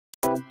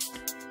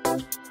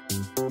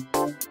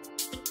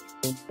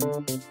Halo,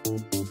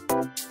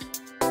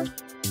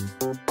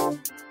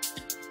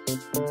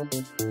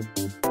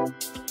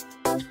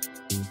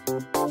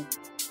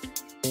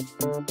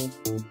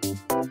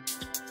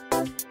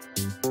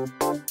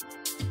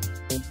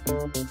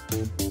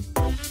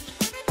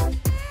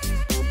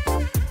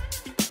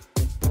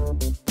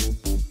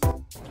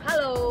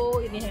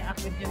 ini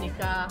aku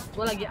Junika.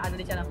 Gue lagi ada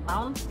di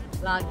Chinatown,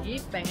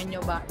 lagi pengen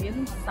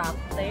nyobain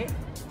sate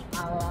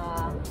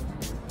ala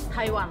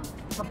Taiwan.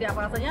 Seperti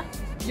apa rasanya?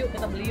 Yuk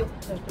kita beli yuk,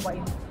 kita cobain.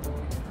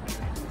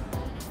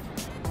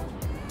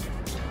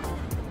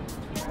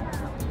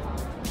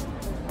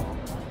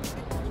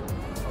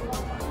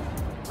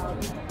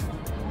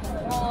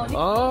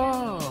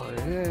 Oh,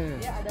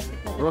 Ya, ada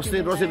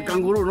roasted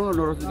kanguru,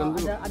 roasted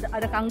kanguru.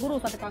 Ada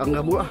kanguru, sate kanguru.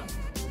 Enggak buah.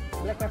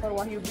 Black pepper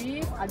wagyu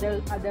beef, ada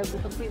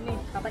gluten free nih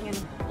katanya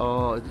nih.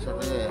 Oh, itu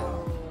sate.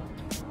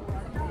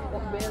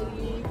 Pork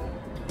belly,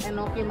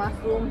 enoki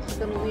mushroom,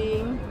 chicken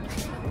wing.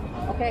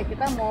 Oke,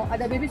 kita mau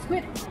ada baby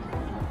squid.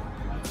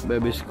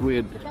 Baby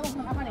squid. Kita mau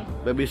makan apa nih?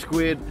 Baby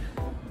squid.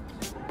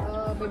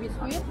 Baby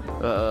squid.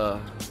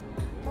 Oh,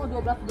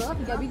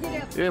 $12 3 biji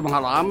deh. Iya,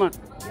 mahal amat.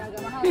 Ya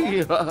agak mahal.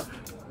 Iya. Ya.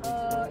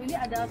 Ini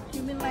ada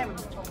cumin lamb.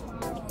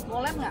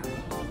 Mau lamb nggak?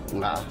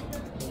 Enggak.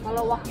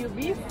 Kalau wagyu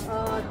beef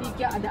 3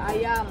 ada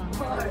ayam.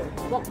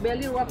 Pork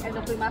belly, wrap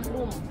enoki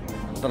mushroom.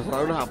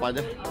 Terserah udah apa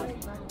aja.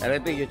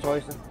 Anything your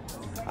choice.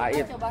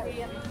 I eat. Kita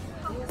cobain.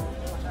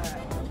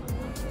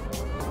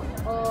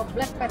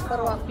 Black pepper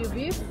wagyu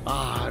beef.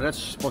 Ah,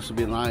 that's supposed to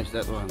be nice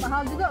that one.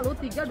 Mahal juga lu,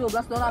 $12.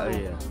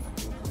 Iya.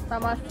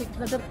 Sama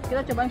signature,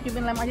 kita cobain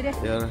cumin lamb aja deh.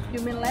 Ya.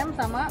 Cumin lamb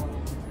sama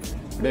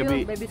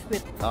Baby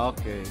squid.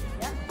 Oke.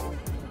 Ya.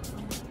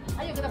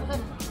 Ayo kita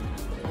pesan.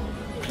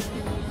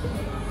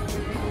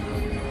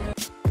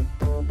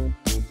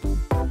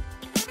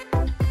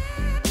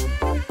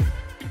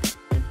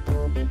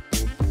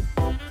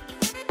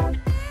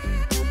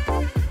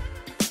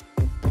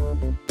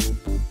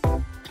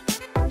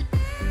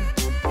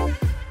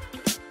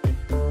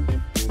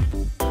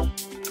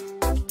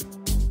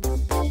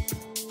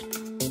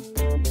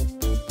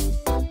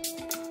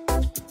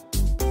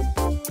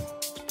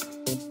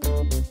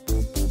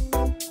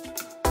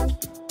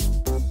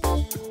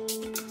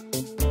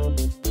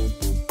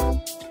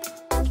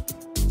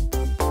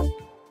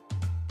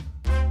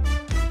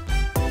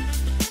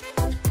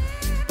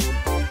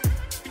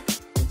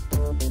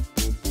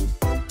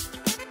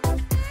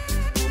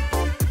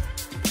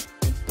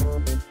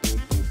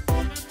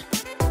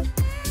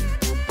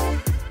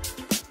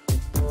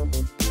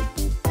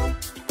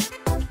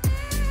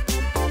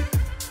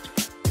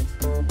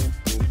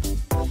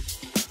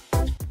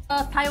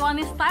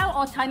 Taiwanese style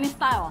or Chinese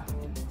style?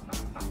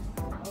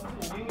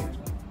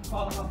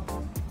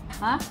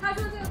 啊？他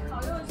说这个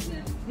烤肉是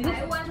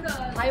台湾的，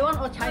 Taiwan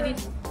or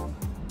Chinese?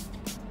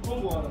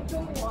 中国。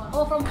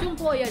 Oh, from 中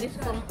国, yeah, this is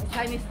from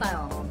Chinese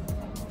style.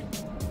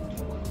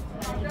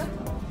 好的。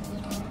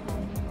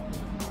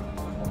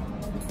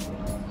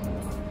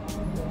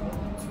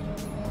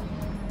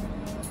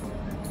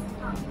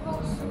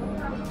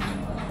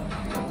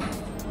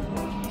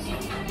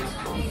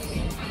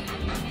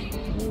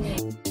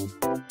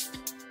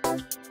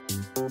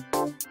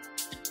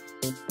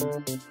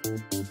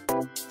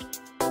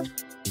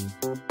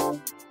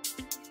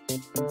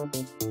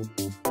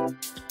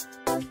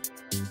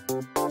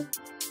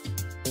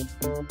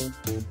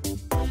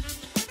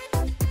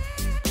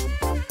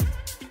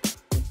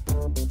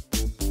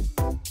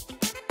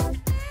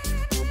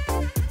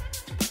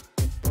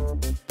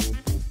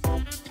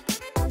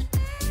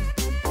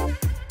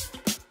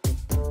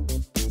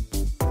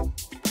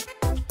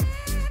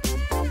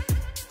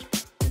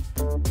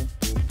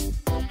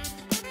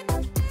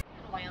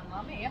 Lumayan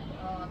rame ya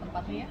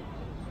tempatnya ya.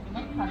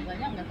 Cuman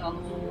harganya nggak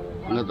terlalu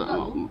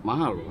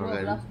Mahal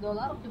harganya.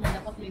 $12 cuma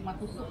dapat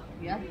 5 tusuk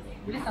ya.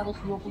 Jadi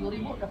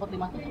 120.000 dapat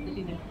 5 tusuk di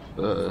sini.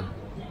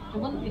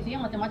 Cuman isinya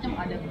macam-macam,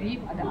 ada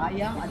beef, ada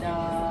ayam, ada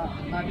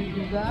babi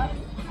juga,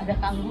 ada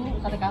kanguru,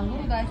 sate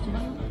kanguru guys.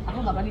 Cuman aku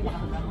nggak berani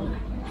makan kanguru.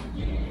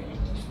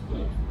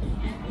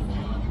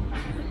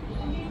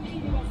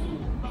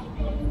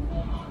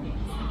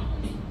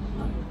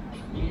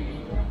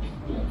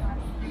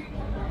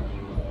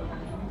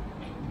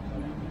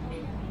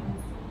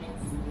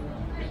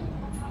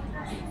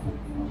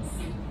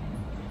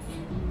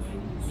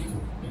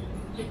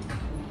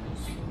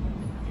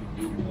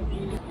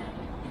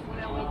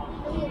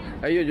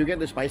 Ayo, you get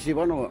the spicy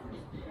one or what?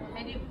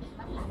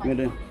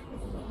 Medium.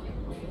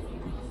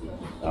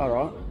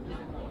 Alright.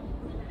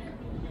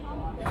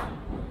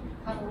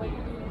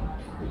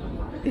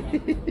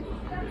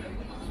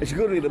 It's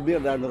good with the beer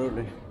down the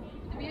road.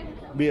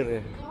 Beer,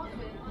 yeah.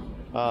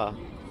 Ah.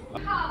 20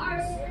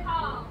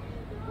号。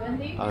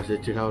 20? I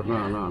said, check out.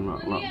 No.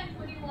 21.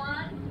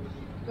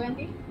 20?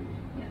 20.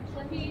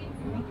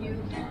 Thank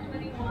you.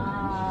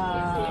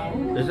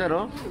 21. Is that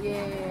all?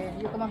 Yeah,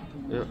 you come on.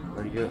 Yeah,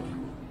 very good.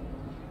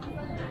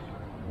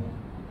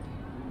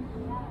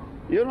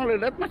 You don't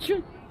like that much? Yeah?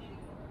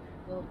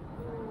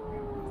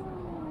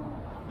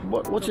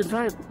 What's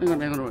inside? Hang on.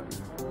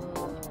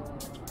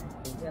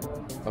 Ya,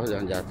 jatuh. Oh,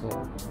 jangan jatuh.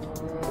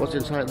 What's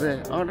inside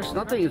there? Oh, there's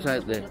nothing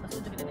inside there.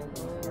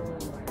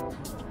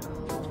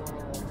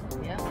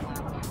 Ya,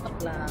 mantep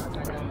lah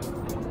kadang.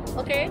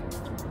 Oke,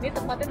 ini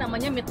tempatnya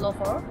namanya Meat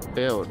Lover.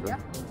 Ya udah. Ya,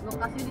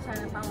 lokasi di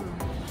Chinatown.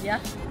 Ya,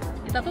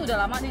 kita tuh udah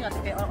lama nih nggak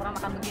kayak orang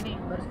makan begini.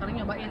 Baru sekarang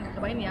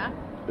cobain ya.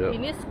 Ya.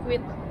 Ini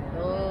squid.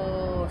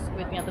 Tuh,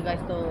 squidnya tuh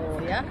guys tuh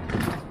ya.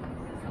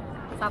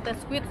 Sate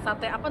squid,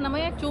 sate apa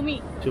namanya?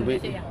 Cumi. Cumi.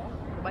 Ya.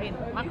 Cobain,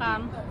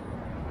 makan.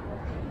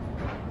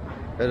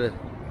 Ada.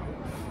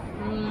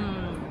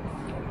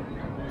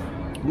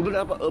 Mungkin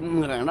apa?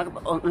 Enak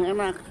atau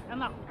enak?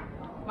 Enak,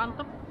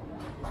 mantep.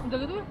 Udah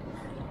gitu ya?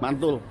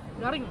 Mantul.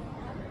 Garing.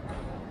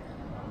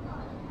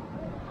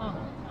 Oh.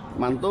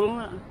 Mantul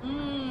nggak?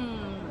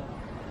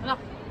 Enak.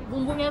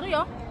 Bumbunya itu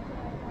ya.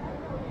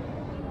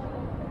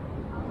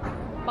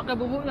 Pakai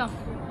bumbunya.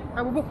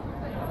 Kayak bubuk.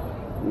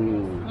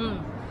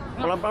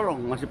 Pelan-pelan dong,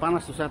 masih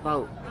panas tuh saya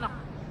tahu. Enak.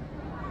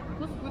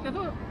 Terus squidnya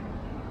tuh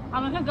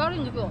anaknya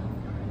garing gitu.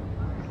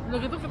 Udah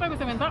gitu kita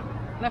bisa minta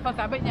level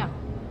cabenya.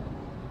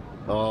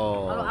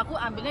 Oh. Kalau aku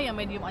ambilnya yang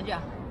medium aja.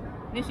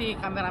 Ini si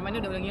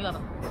kameramennya udah ngiler.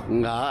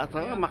 Enggak,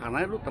 saya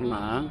makanannya lu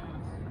tenang.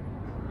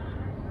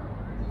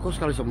 Kok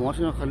sekali semua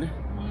sih makannya?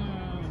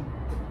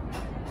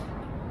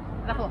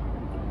 Enak loh.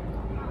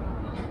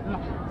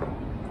 Enak.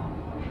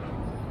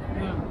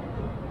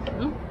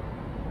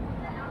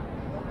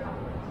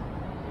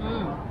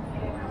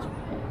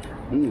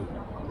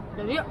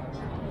 Jadi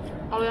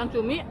kalau yang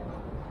cumi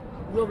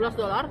 $12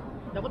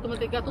 dapat cuma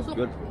 3 tusuk.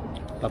 Good.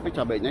 Tapi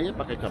cabenya ya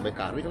pakai cabai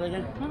kari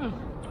kayaknya.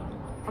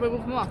 Cabai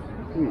bubuk semua.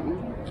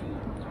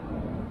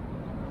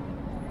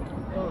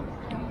 Oh.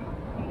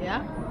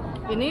 Ya.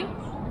 Ini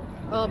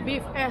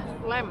beef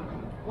lamb.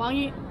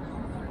 Wangi.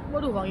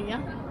 Waduh wanginya.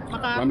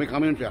 Makan.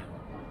 Kami ya.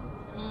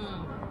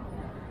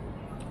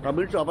 Kami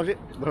itu apa sih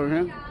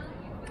sebenarnya?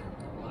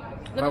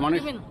 Rasa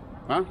manis.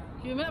 Hah?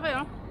 Cumin apa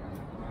ya?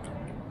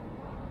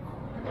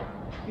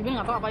 Cumin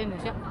nggak tahu apa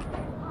Indonesia.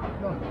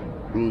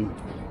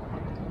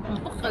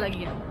 Empuk sekali lagi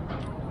ya.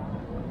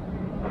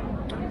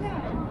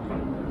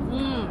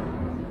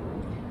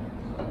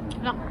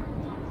 Enak.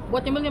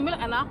 Buat nyemil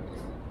enak.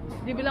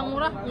 Dibilang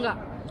murah enggak?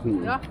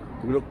 Ya.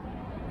 Duduk.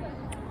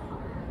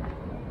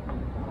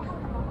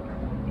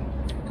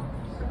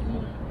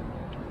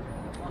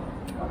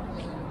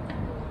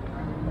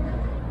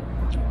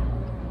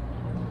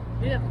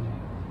 Lihat.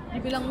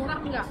 Dibilang murah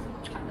enggak?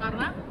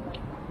 Karena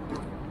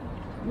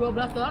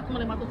 $12 cuma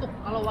 5 tusuk.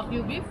 Kalau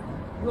wagyu beef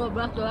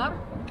 $12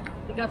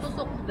 3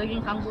 tusuk.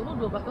 Daging kanguru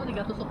 $12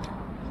 3 tusuk.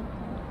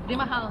 Jadi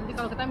mahal. Jadi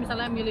kalau kita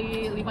misalnya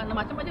milih 5-6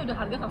 macam aja udah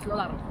harga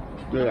 $100.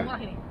 Iya. Murah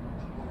ini.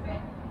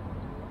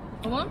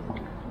 Kemudian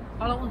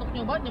kalau untuk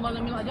nyoba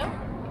nyemil aja,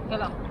 oke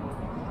lah.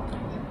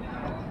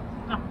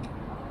 Nah.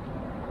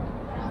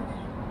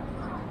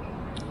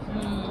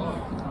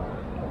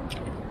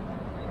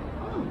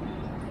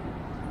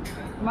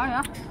 Gimana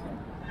ya?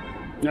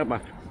 Ini apa?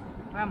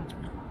 Enak.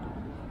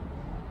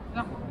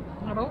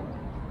 Nggak bau?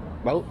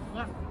 Bau?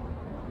 Nggak.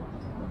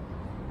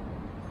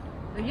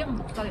 Dagingnya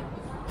empuk sekali.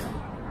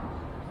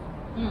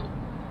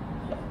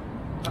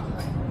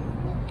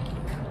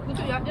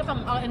 Lucu ya, dia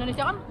kalau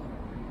Indonesia kan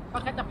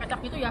pakai kecap-kecap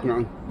gitu ya.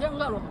 Dia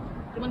enggak loh.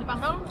 Cuma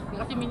dipanggang,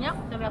 dikasih minyak,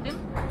 saya liatin,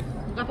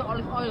 dikasih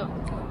olive oil.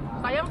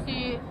 Sayang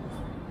si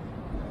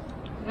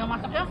yang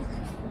masaknya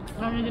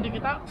nggak jadi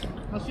kita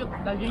nge-shoot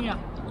dagingnya.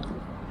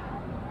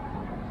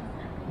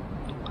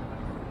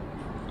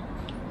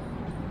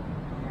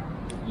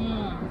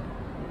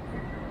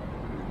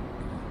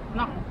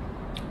 Enak.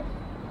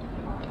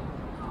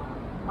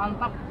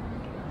 Mantap.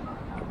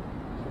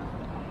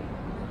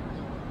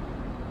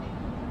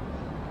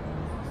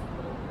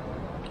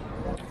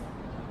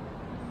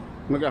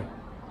 Enggak.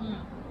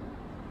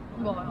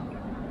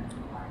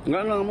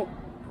 Enggak mau.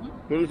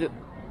 Belum sih.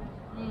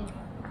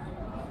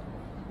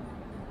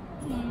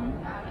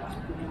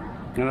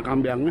 Enak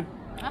kambingnya.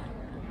 Hah?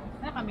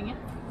 Enak kambingnya.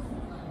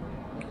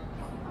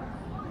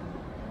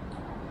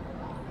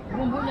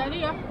 Bumbunya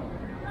ini ya,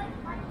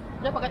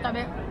 dia pakai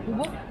cabai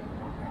bubuk,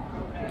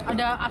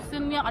 ada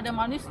asinnya, ada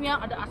manisnya,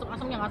 ada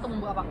asam-asamnya, nggak tahu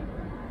bumbu apa.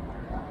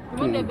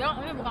 Cuma dia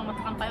bilang ini bukan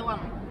masakan Taiwan,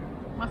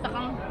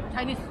 masakan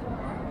Chinese.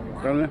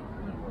 Karena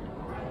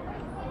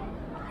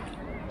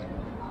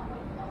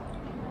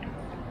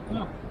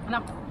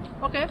enak.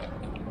 Oke,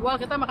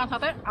 well kita makan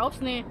sate, aus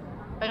nih,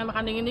 pengen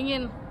makan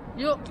dingin-dingin.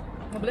 Yuk,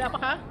 mau beli apa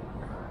kah?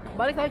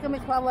 Balik lagi ke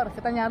Mix Flower,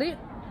 kita nyari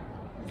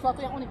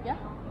sesuatu yang unik ya.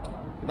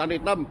 ketan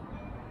hitam.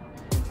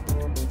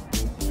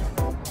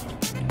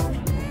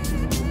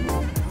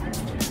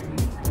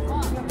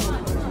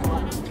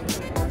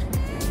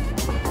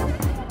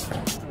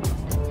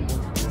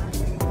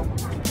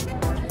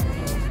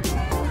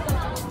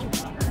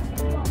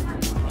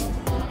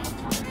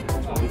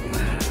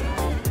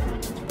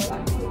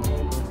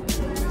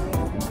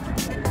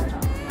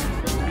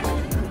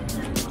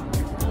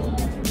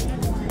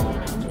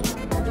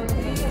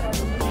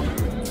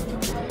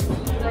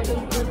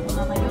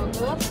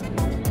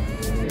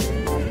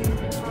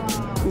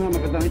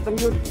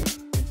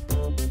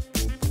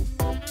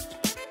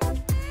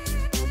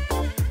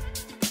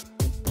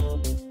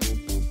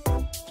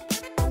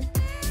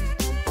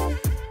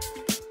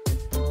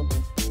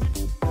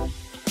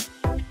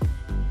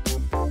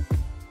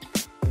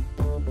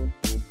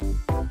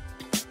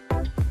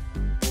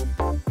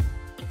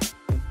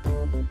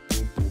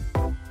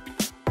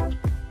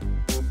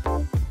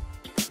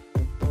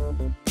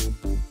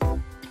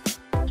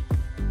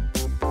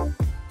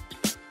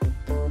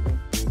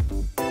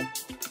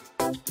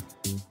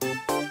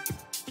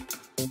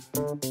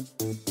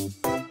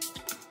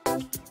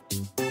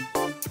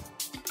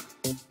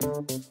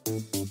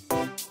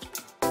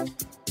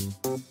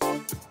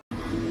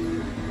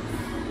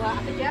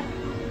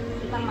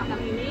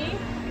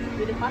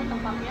 depan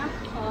tempatnya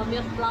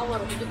milk flower,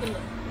 tunjukin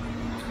deh.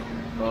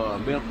 Oh,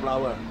 milk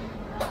flour.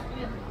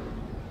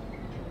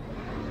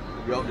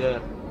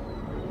 Yogurt.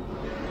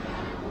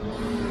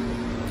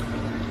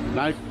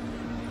 Nice.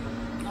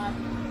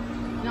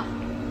 Nah,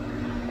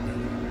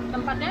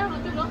 tempatnya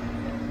lucu loh.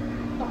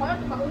 Pokoknya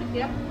tempat unik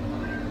ya.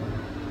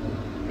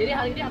 Jadi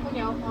hari ini aku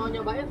mau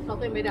nyobain sesuatu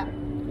yang beda.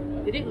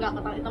 Jadi nggak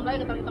ketan hitam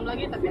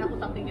lagi, tapi aku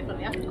something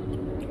different ya.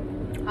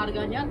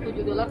 Harganya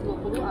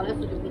 $7.20 alias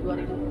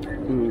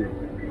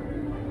 72.000.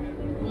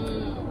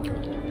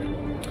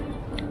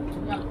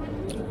 Ya.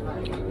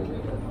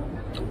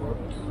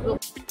 Loh.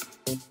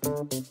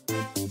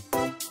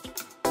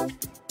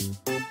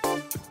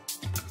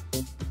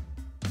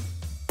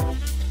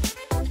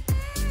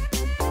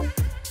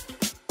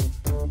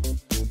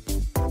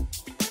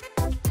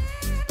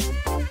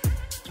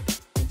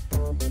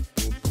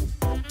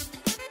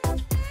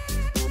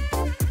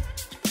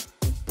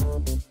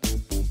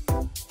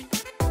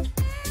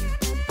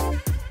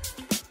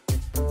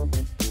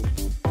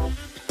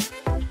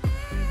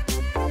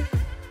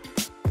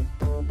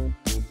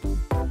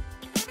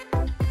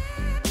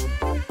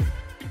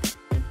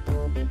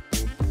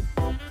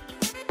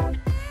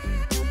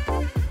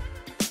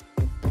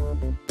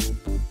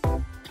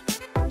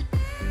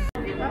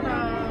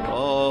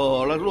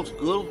 Oh, that looks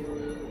cool.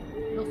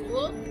 Looks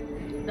cool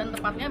dan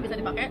tempatnya bisa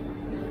dipakai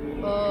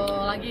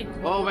lagi.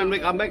 Oh, when we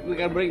come back, we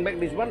can bring back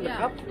this one, the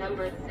Yeah. cup.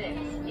 Number 6,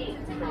 8.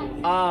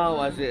 Oh,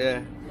 I see.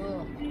 Yeah.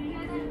 Tuh.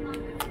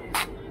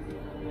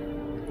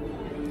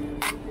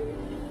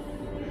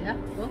 Ya,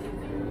 tuh.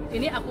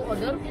 Ini aku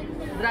order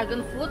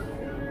dragon fruit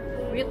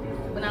with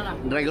banana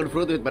Dragon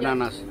fruit with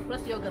bananas.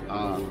 plus yogurt.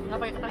 Ah. Nggak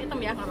pakai ketan hitam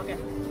ya, nggak pakai.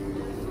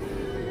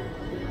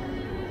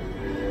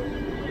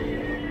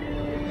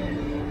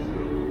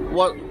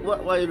 What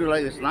you do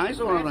like? It's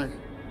nice or not nice?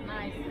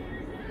 Nice.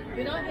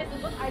 You know, it's a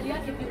good idea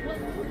if you put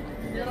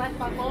the rice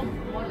bubble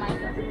more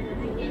nicer.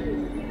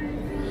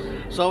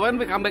 So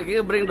when we come back here,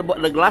 bring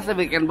the glass and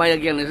we can buy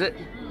again, is it?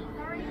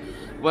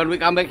 When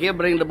we come back here,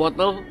 bring the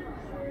bottle,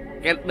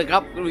 the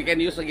cup we can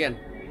use again.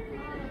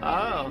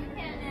 Oh.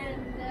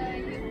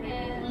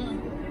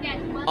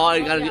 Oh,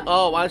 you can,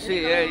 oh, I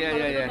see. Yeah. Kalau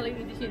kita beli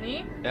di sini,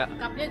 Ya.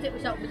 cupnya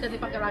bisa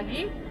dipakai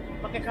lagi,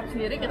 pakai cup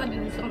sendiri kita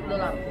di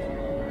 $100.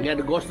 Yeah,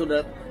 it goes to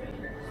the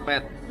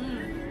pet.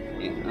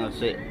 I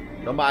see.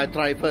 Coba I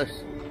try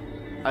first.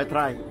 I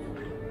try.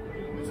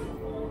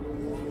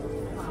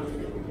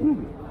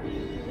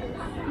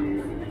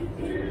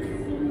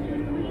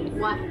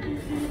 Wah,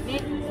 ini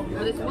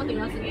dari semua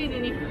tinggal segini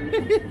nih.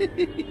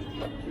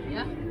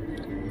 Ya.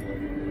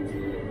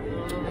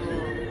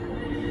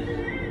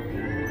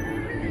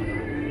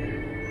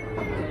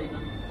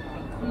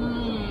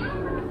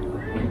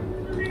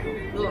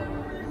 Tuh.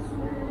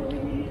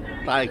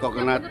 Thai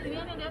coconut. Ini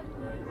ada.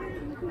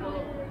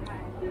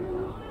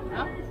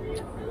 Hah?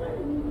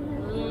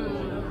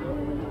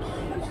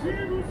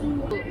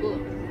 Tuh.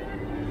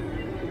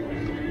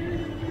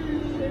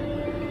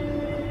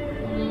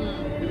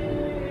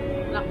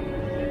 Nah.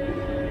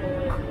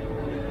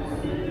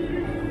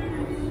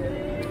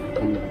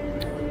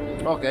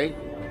 Oke.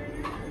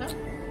 Hah?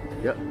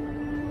 Ya.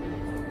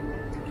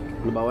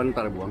 Lu bawa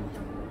ntar buang.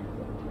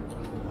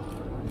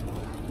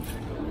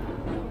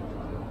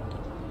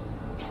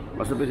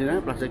 Masuk di sini aja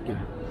plastiknya.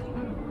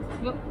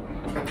 Yuk.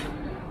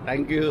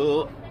 Thank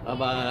you. Bye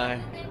bye.